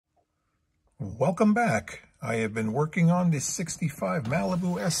Welcome back. I have been working on this 65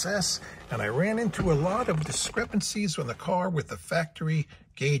 Malibu SS, and I ran into a lot of discrepancies on the car with the factory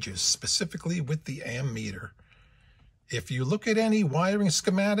gauges, specifically with the ammeter. If you look at any wiring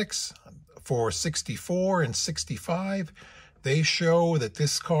schematics for 64 and 65, they show that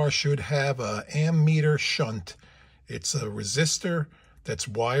this car should have a ammeter shunt. It's a resistor that's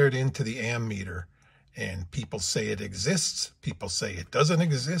wired into the ammeter. And people say it exists, people say it doesn't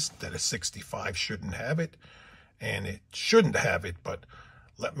exist, that a 65 shouldn't have it, and it shouldn't have it. But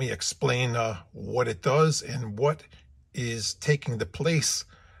let me explain what it does and what is taking the place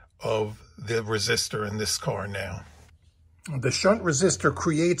of the resistor in this car now. The shunt resistor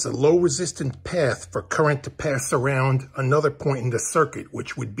creates a low resistance path for current to pass around another point in the circuit,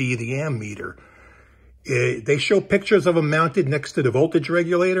 which would be the ammeter. They show pictures of them mounted next to the voltage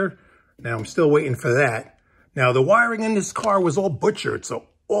regulator. Now, I'm still waiting for that. Now, the wiring in this car was all butchered, so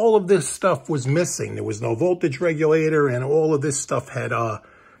all of this stuff was missing. There was no voltage regulator, and all of this stuff had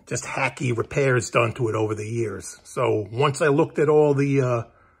just hacky repairs done to it over the years. So once I looked at all the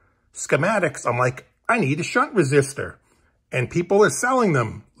schematics, I'm like, I need a shunt resistor. And people are selling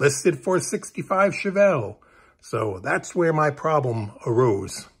them, listed for 65 Chevelle. So that's where my problem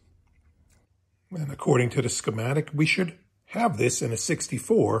arose. And according to the schematic, we should have this in a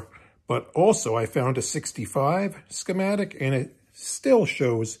 64. But also I found a 65 schematic and it still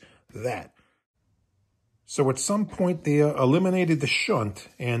shows that. So at some point they eliminated the shunt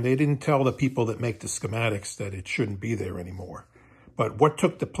and they didn't tell the people that make the schematics that it shouldn't be there anymore. But what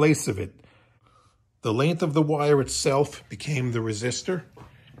took the place of it? The length of the wire itself became the resistor.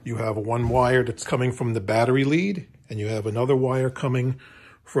 You have one wire that's coming from the battery lead and you have another wire coming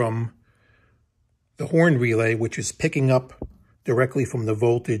from the horn relay, which is picking up directly from the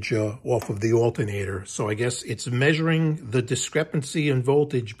voltage off of the alternator. So I guess it's measuring the discrepancy in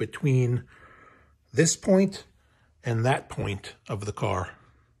voltage between this point and that point of the car.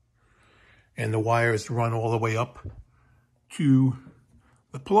 And the wires run all the way up to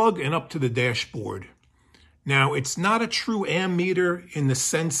the plug and up to the dashboard. Now, it's not a true ammeter in the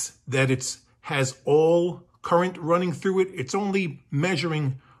sense that it has all current running through it. It's only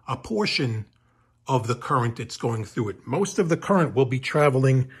measuring a portion of the current that's going through it. Most of the current will be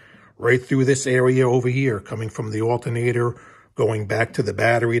traveling right through this area over here, coming from the alternator, going back to the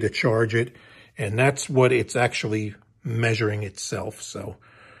battery to charge it. And that's what it's actually measuring itself. So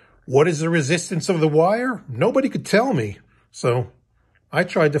what is the resistance of the wire? Nobody could tell me. So I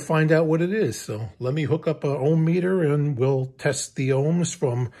tried to find out what it is. So let me hook up an ohm meter and we'll test the ohms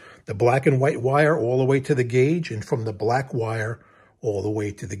from the black and white wire all the way to the gauge and from the black wire all the way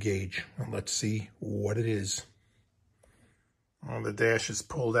to the gauge. And let's see what it is. Well, the dash is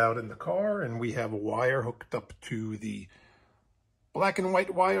pulled out in the car and we have a wire hooked up to the black and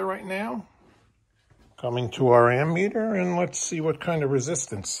white wire right now. Coming to our ammeter, and let's see what kind of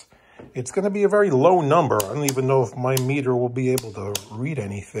resistance. It's going to be a very low number. I don't even know if my meter will be able to read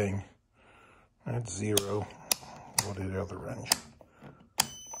anything. That's 0. Go to the other end.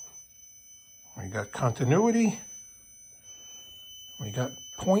 We got continuity. We got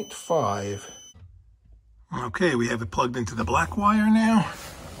 0.5. Okay, we have it plugged into the black wire now.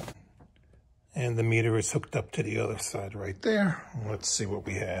 And the meter is hooked up to the other side right there. Let's see what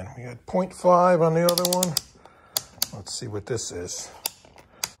we had. We had 0.5 on the other one. Let's see what this is.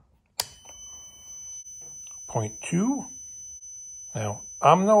 0.2. Now,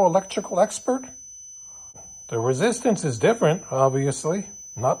 I'm no electrical expert. The resistance is different, obviously.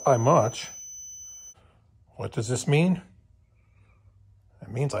 Not by much. What does this mean? It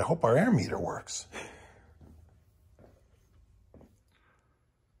means I hope our ammeter works.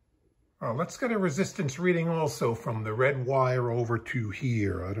 Let's get a resistance reading also from the red wire over to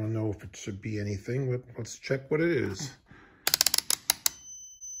here. I don't know if it should be anything, but let's check what it is.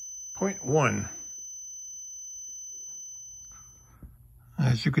 0.1.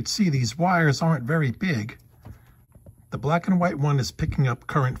 As you could see, these wires aren't very big. The black and white one is picking up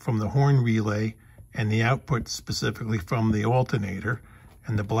current from the horn relay and the output specifically from the alternator.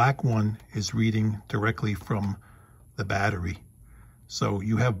 And the black one is reading directly from the battery. So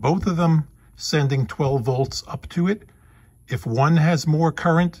you have both of them sending 12 volts up to it. If one has more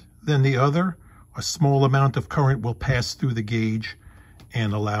current than the other, a small amount of current will pass through the gauge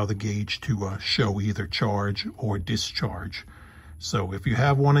and allow the gauge to show either charge or discharge. So if you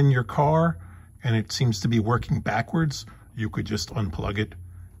have one in your car and it seems to be working backwards, you could just unplug it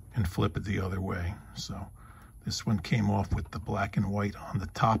and flip it the other way. So this one came off with the black and white on the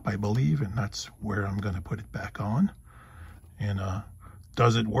top, I believe, and that's where I'm going to put it back on. And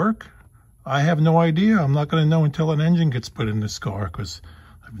does it work? I have no idea. I'm not going to know until an engine gets put in this car because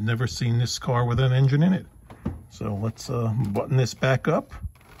I've never seen this car with an engine in it. So let's button this back up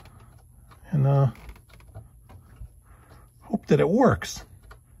and hope that it works.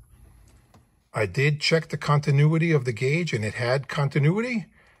 I did check the continuity of the gauge, and it had continuity.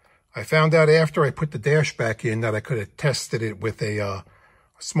 I found out after I put the dash back in that I could have tested it with a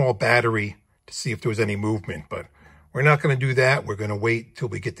small battery to see if there was any movement, but we're not going to do that. We're going to wait till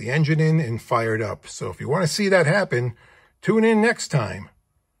we get the engine in and fired up. So if you want to see that happen, tune in next time.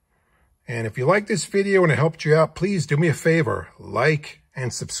 And if you like this video and it helped you out, please do me a favor, like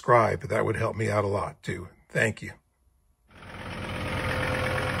and subscribe. That would help me out a lot too. Thank you.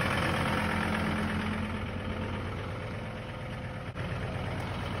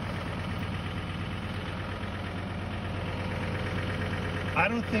 I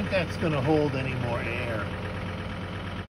don't think that's going to hold any more air.